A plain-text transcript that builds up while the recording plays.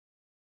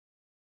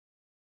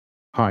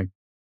Hi,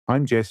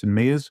 I'm Jason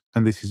Mears,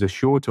 and this is a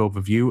short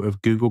overview of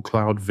Google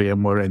Cloud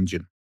VMware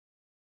Engine.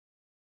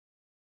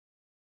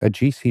 A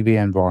GCVE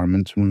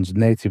environment runs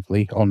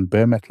natively on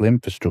bare metal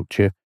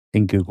infrastructure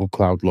in Google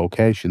Cloud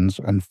locations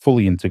and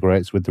fully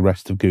integrates with the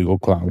rest of Google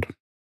Cloud.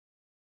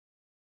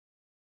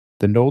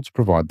 The nodes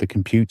provide the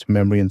compute,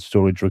 memory, and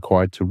storage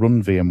required to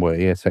run VMware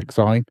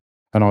ESXi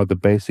and are the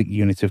basic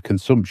unit of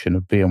consumption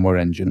of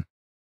VMware Engine.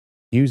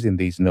 Using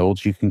these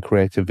nodes, you can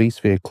create a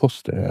vSphere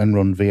cluster and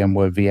run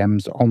VMware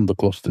VMs on the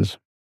clusters.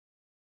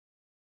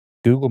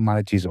 Google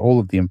manages all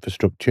of the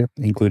infrastructure,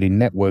 including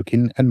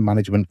networking and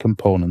management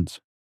components.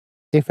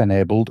 If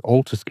enabled,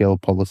 auto-scale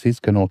policies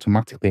can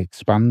automatically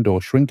expand or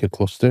shrink a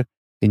cluster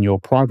in your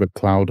private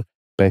cloud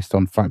based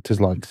on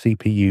factors like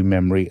CPU,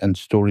 memory, and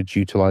storage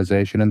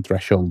utilization and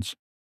thresholds.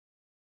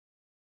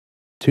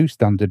 Two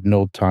standard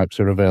node types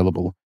are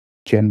available: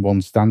 Gen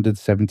 1 standard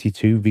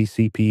 72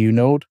 vCPU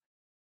node,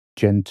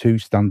 Gen 2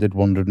 standard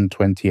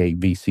 128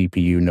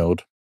 vCPU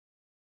node.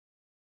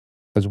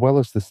 As well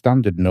as the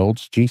standard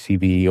nodes,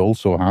 GCVE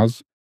also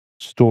has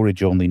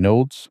storage-only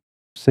nodes,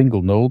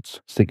 single nodes,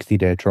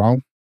 60-day trial,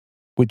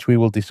 which we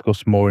will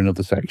discuss more in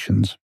other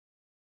sections.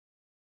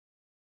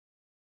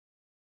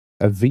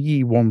 A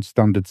VE1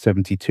 standard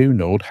 72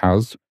 node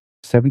has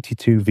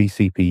 72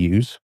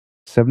 vCPUs,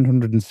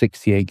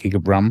 768 GB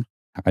of RAM,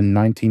 and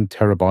 19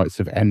 TB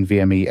of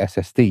NVMe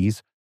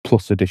SSDs,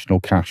 plus additional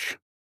cache.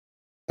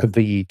 A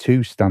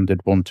VE2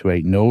 standard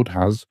 128 node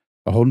has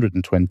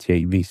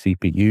 128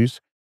 vCPUs,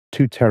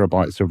 2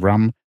 TB of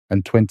RAM,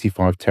 and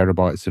 25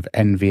 TB of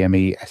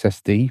NVMe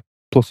SSD,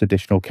 plus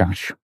additional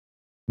cache.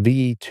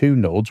 VE2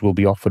 nodes will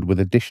be offered with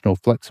additional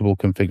flexible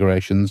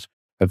configurations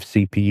of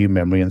CPU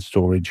memory and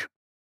storage.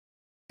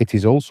 It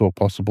is also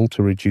possible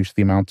to reduce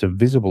the amount of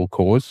visible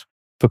cores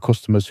for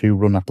customers who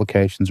run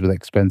applications with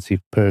expensive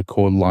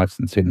per-core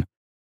licensing.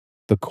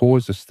 The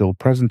cores are still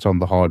present on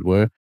the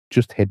hardware,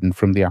 just hidden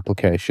from the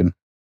application.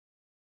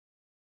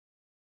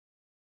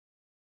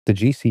 The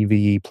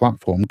GCVE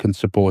platform can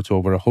support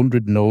over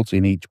 100 nodes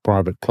in each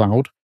private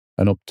cloud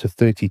and up to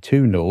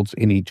 32 nodes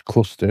in each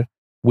cluster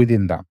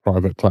within that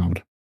private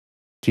cloud.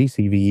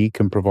 GCVE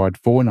can provide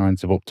 4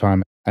 nines of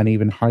uptime and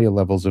even higher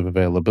levels of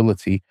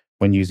availability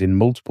when using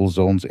multiple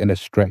zones in a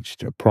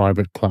stretched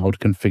private cloud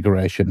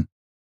configuration.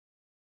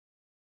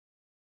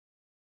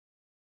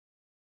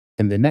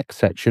 In the next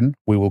section,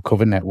 we will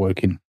cover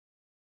networking.